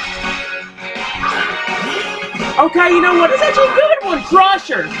 Okay, you know what? It's actually a good one,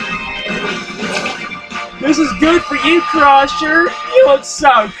 Crusher. This is good for you, Crusher. You look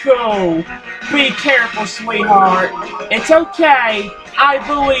so cool. Be careful, sweetheart. It's okay. I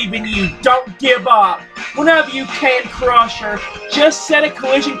believe in you. Don't give up. Whenever you can, Crusher, just set a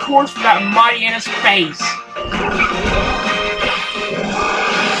collision course for that mighty Anna's face.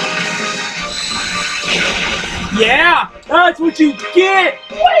 Yeah, that's what you get!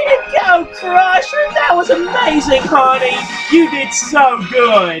 Way to go, Crusher! That was amazing, honey! You did so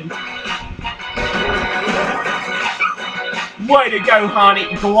good! Way to go, honey!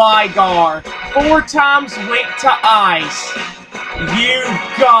 Gligar, 4 times weak to ice. You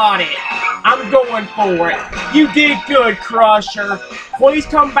got it! I'm going for it. You did good, Crusher. Please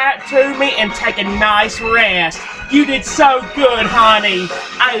come back to me and take a nice rest. You did so good, honey.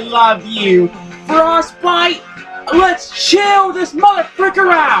 I love you. Frostbite, let's chill this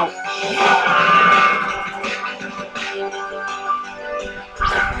motherfricker out!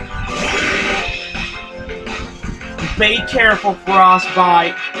 Be careful,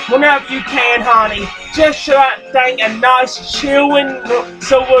 Frostbite. Whenever you can, honey, just show that thing a nice chilling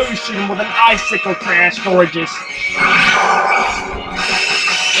solution with an icicle crash, gorgeous.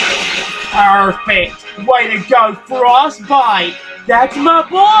 Perfect. Way to go, Frostbite. That's my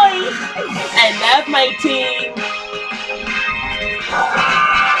boy. I love my team.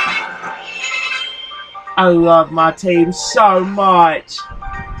 I love my team so much.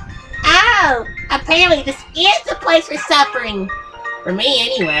 Oh, apparently this is the place for suffering. For me,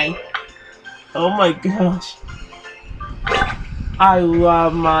 anyway. Oh my gosh. I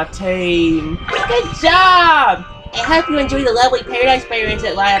love my team. Good job! I hope you enjoy the lovely paradise berries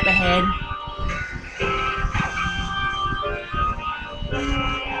that lie up ahead.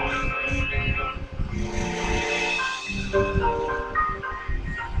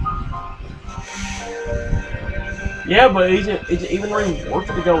 Yeah, but is it even really worth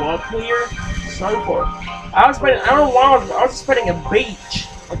it to go up here? So far. I don't know why I was expecting a beach.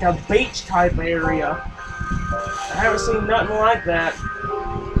 Like a beach type area. I haven't seen nothing like that.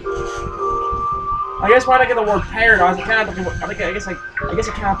 I guess when I get the word paradise, I guess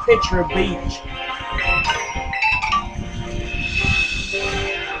I kind of picture a beach.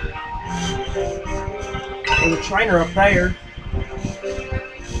 There's a trainer up there.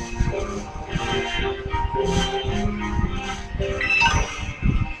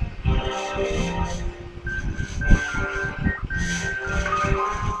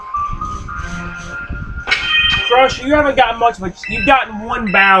 Crusher, you haven't gotten much, but you've gotten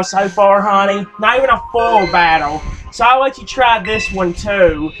one battle so far, honey. Not even a full battle. So I'll let you try this one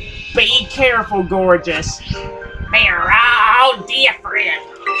too. Be careful, gorgeous. They're all different.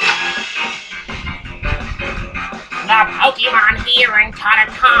 The Pokemon here in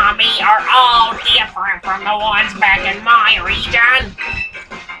Katakami are all different from the ones back in my region.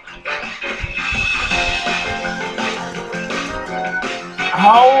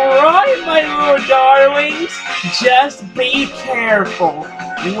 Alright, my little darlings, just be careful.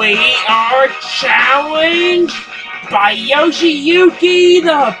 We are challenged by Yoshiyuki,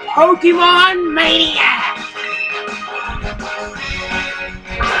 the Pokemon Maniac.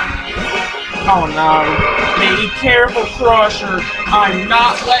 Oh no, be careful, Crusher. I'm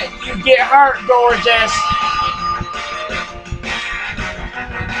not letting you get hurt, gorgeous.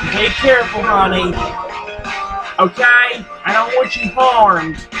 Be careful, honey. Okay? I don't want you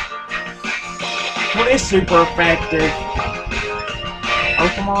harmed. What is super effective?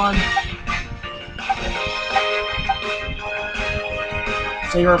 Pokemon?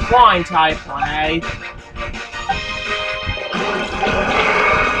 So you're a flying type one, eh?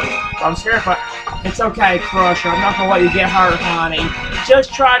 I'm scared if it's okay, Crusher. I'm not gonna let you get hurt, honey.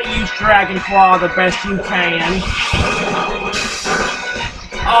 Just try to use Dragon Claw the best you can.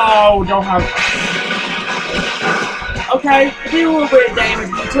 Oh, don't have... Okay, you did a little bit of damage.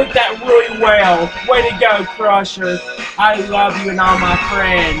 You took that really well. Way to go, Crusher. I love you and all my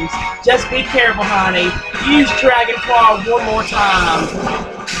friends. Just be careful, honey. Use Dragon Claw one more time.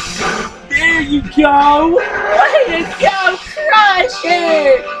 There you go. Way to go,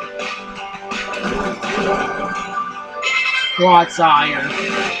 Crusher! Quagsire.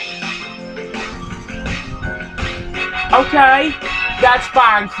 Okay, that's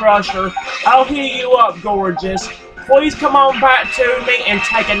fine, Crusher. I'll heal you up, gorgeous. Please come on back to me and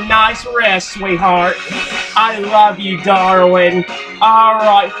take a nice rest, sweetheart. I love you, darling.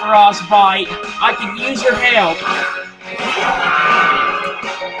 Alright, Frostbite. I can use your help.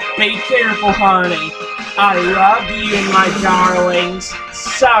 Be careful, honey. I love you, my darlings,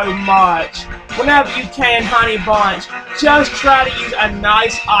 so much. Whenever you can, Honey Bunch, just try to use a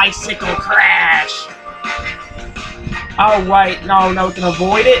nice icicle crash. Oh, wait, no, we can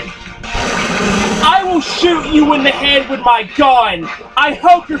avoid it. I will shoot you in the head with my gun. I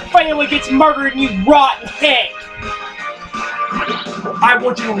hope your family gets murdered and you rot in heck. I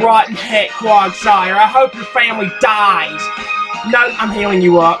want you to rot in heck, Quagsire. I hope your family dies. No, I'm healing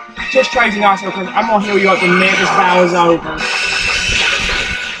you up. Just tracing icicle crash. I'm gonna heal you up the minute this battle is over.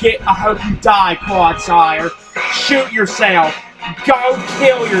 I hope you die, Quagsire. Shoot yourself. Go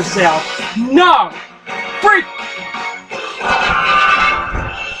kill yourself. No! Freak!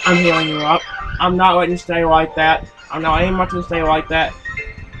 I'm healing you up. I'm not letting you stay like that. I'm not aiming much to stay like that.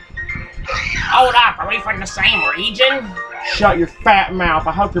 Hold up, are we from the same region? Shut your fat mouth.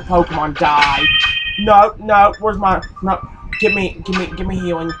 I hope your Pokemon die. No, where's my... No, give me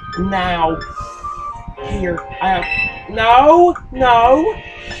healing. Now. Here. No.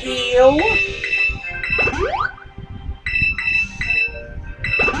 Heal.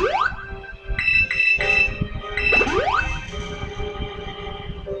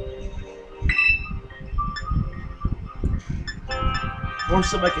 Or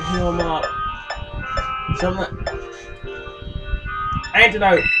somebody can heal him up.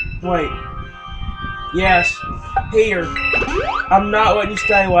 Antidote. Wait. Yes. Here. I'm not letting you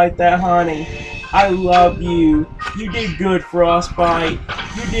stay like that, honey. I love you. You did good, Frostbite.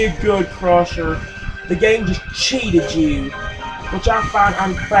 You did good, Crusher. The game just cheated you, which I find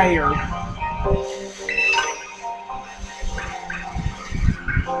unfair.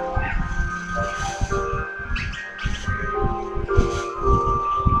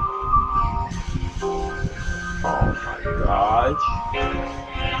 Oh my gosh.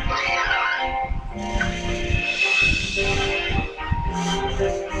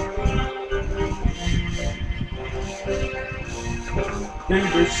 Dude,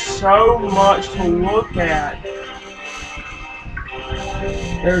 there's so much to look at.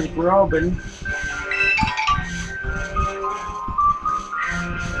 There's Grubbin.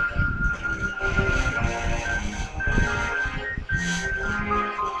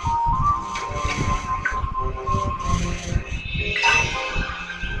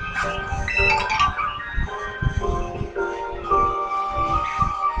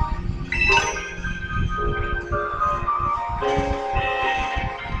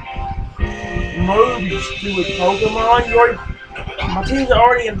 Move, you stupid Pokemon. My team's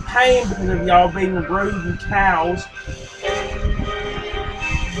already in pain because of y'all being rude and cows.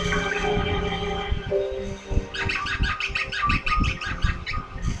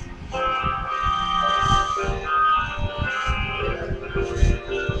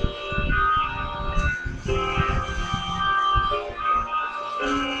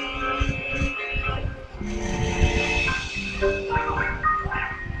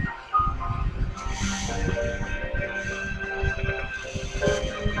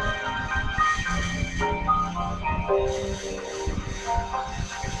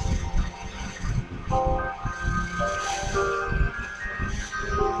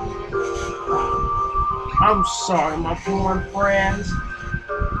 I'm sorry, my poor friends.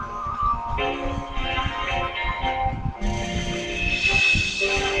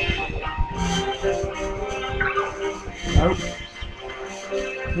 Nope.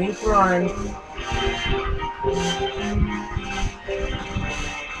 Keep running.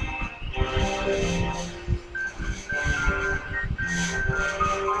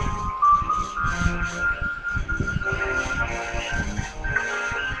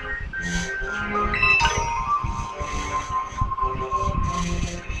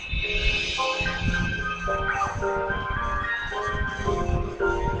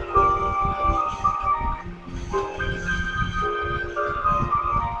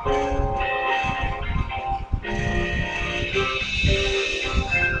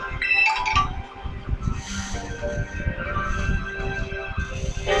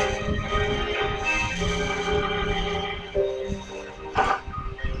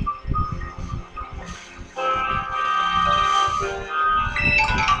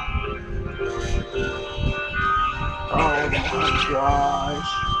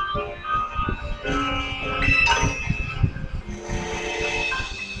 Gosh.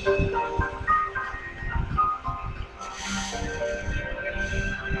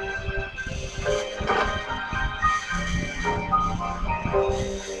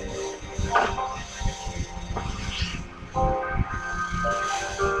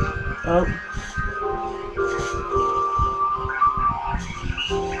 Oh.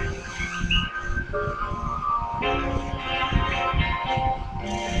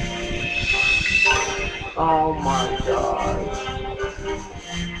 Oh my god.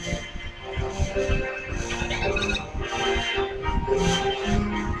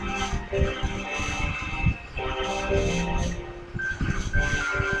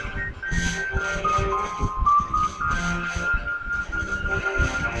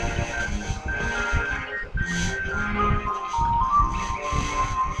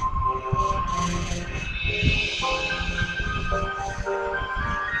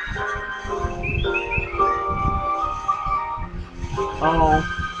 Oh.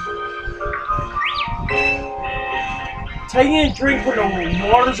 Taking a drink from the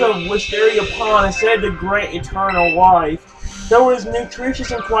waters of Wisteria Pond is said to grant eternal life. Though it is nutritious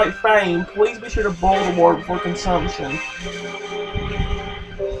and quite famed, please be sure to boil the water before consumption.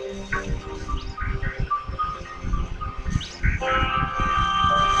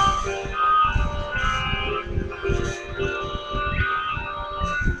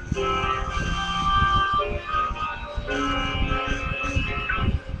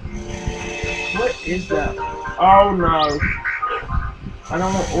 What is that? Oh no. I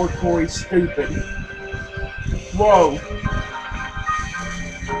don't want Oratory stupid. Whoa.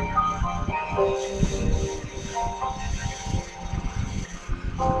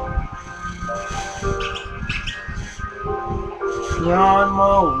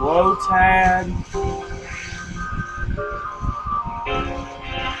 Yanmo, Lotad.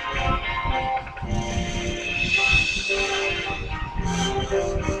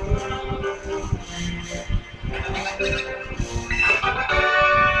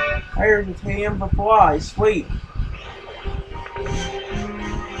 Here's a TM for fly, sweet.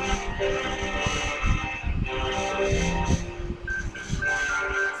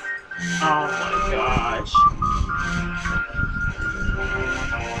 Oh my gosh.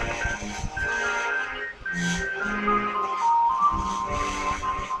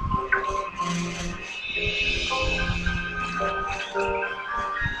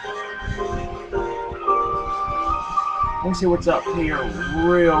 Let's see what's up here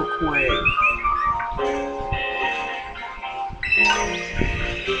real quick.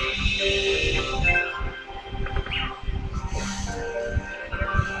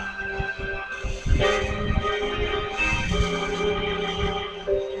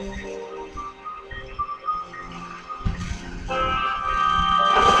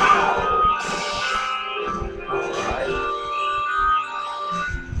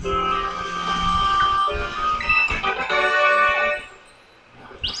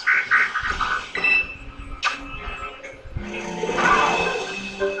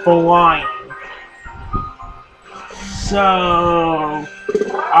 Flying. So,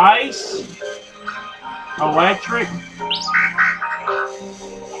 ice, electric,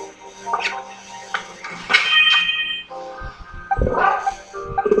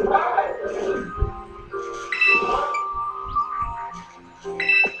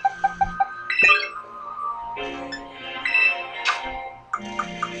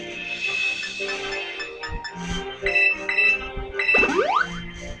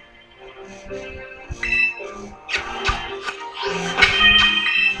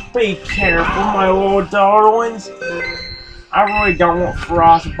 be careful, my little darlings. I really don't want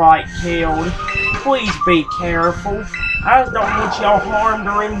Frostbite killed. Please be careful. I just don't want y'all harmed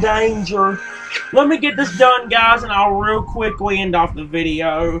or in danger. Let me get this done, guys, and I'll real quickly end off the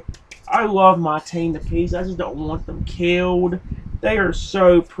video. I love my team to pieces. I just don't want them killed. They are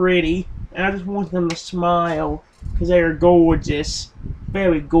so pretty, and I just want them to smile, because they are gorgeous.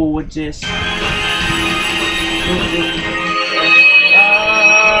 Very gorgeous.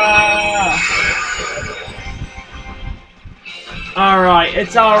 Alright,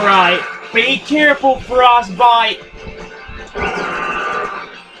 it's alright. Be careful, Frostbite.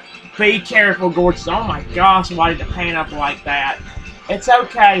 Be careful, gorgeous. Oh my gosh, why did it pan up like that? It's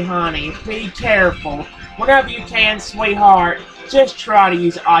okay, honey. Be careful. Whenever you can, sweetheart, just try to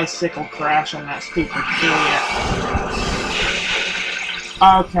use Icicle Crash on that stupid shit.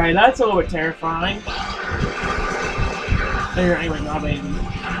 Okay, that's a little bit terrifying. Anyway, my baby.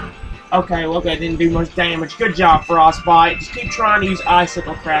 Okay, well, that didn't do much damage. Good job, Frostbite. Just keep trying to use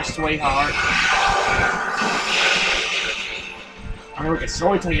Icicle Crash, sweetheart. I mean, we can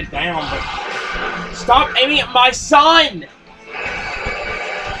slowly take it down, but... Stop aiming at my son!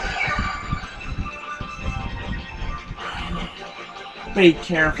 Be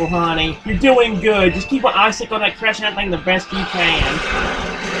careful, honey. You're doing good. Just keep on Icicle that Crash and that thing the best you can.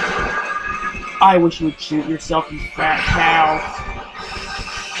 I wish you would shoot yourself, you fat cow.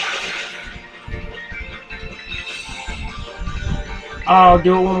 Oh,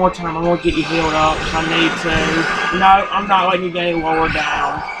 do it one more time. I'm gonna get you healed up if I need to. No, I'm not letting you get any lower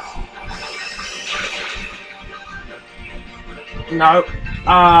down. Nope.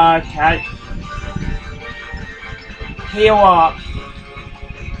 Okay. Heal up.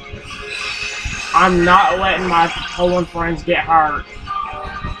 I'm not letting my Poland friends get hurt.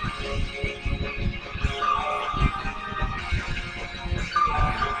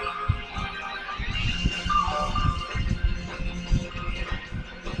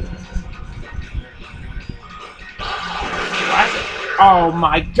 Oh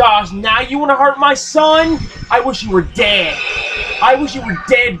my gosh, now you want to hurt my son? I wish you were dead. I wish you were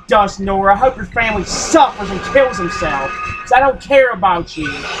dead, Dustnor. I hope your family suffers and kills himself. Because I don't care about you.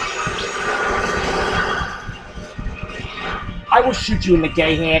 I will shoot you in the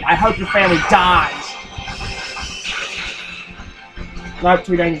gay head. I hope your family dies. Nope,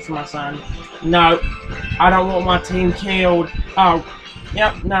 too dangerous for my son. No, I don't want my team killed. Oh,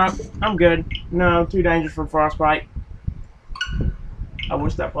 yep, no, I'm good. No, too dangerous for Frostbite. I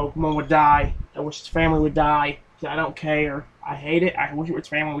wish that Pokemon would die. I wish its family would die. I don't care. I hate it. I wish its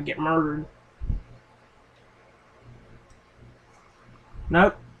family would get murdered.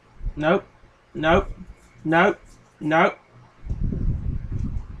 Nope. Nope. Nope. Nope. Nope.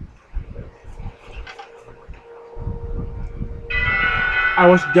 I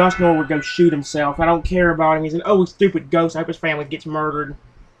wish Dustnor would go shoot himself. I don't care about him. He's an oh stupid ghost. I hope his family gets murdered.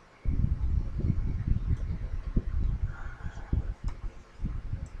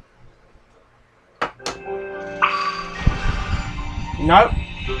 Nope.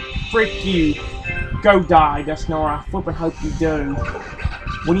 Frick you. Go die, Dustnor. I flippin' hope you do.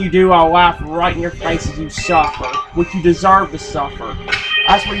 When you do, I'll laugh right in your face as you suffer. Which you deserve to suffer.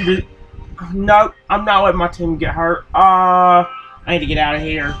 That's what you do. Nope. I'm not letting my team get hurt. I need to get out of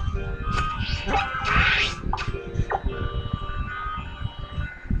here.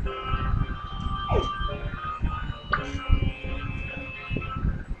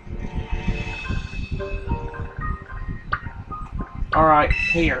 Alright,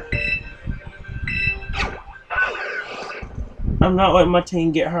 here. I'm not letting my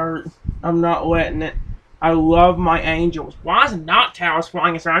team get hurt. I'm not letting it. I love my angels. Why is not Towers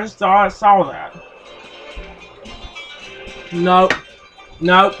flying us around? I just thought I saw that. Nope.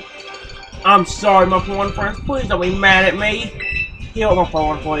 Nope. I'm sorry, my Pokemon friends. Please don't be mad at me. Heal my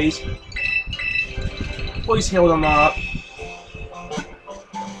Pokemon, please. Please heal them up.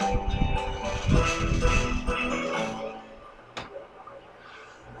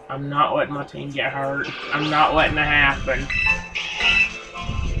 I'm not letting my team get hurt. I'm not letting it happen.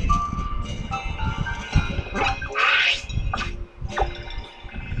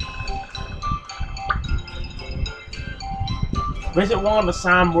 Visit one of the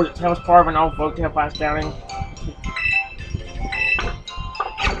signboards that tells part of an old folktale passed down in.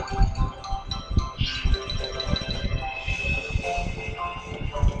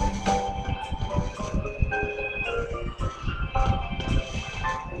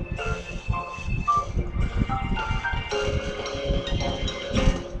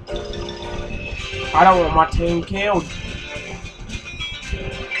 I don't want my team killed.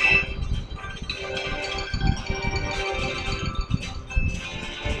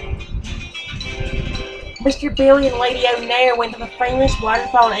 Mr. Billy and Lady O'Nair went to the famous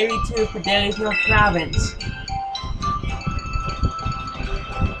waterfall in Area 2 of Fidelity's North Province.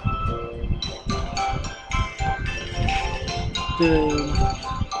 Dude.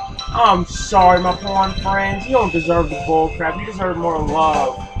 I'm sorry, my pawn friends. You don't deserve the bullcrap. You deserve more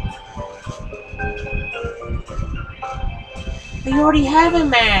love. They already have a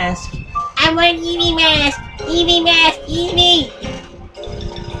mask. I want Eevee mask! Eevee mask! Eevee!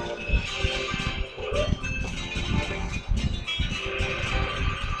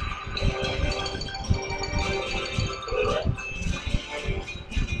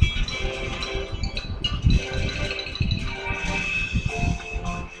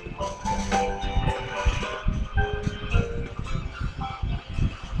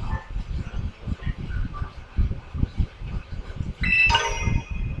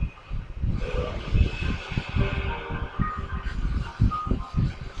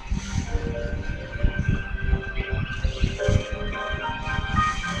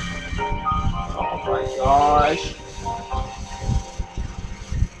 Gosh.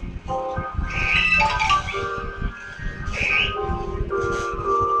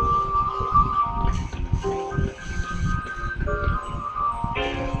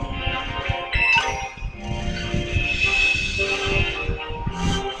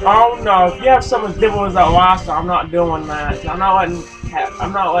 Oh no, if you have someone as difficult as that last time, I'm not doing that. I'm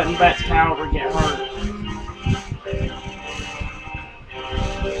not letting Bet's caliber get hurt.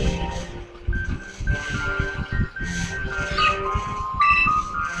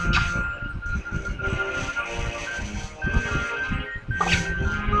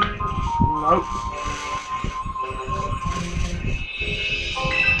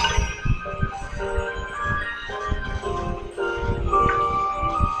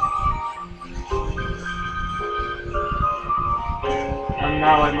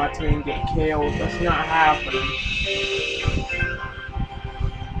 country and get killed. That's not happening.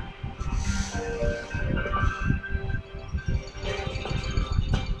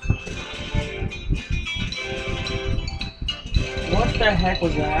 What the heck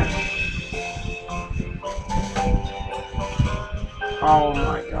was that? Oh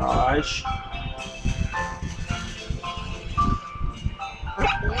my gosh.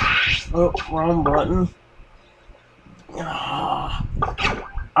 Oh, wrong button.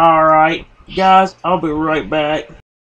 Alright, guys, I'll be right back.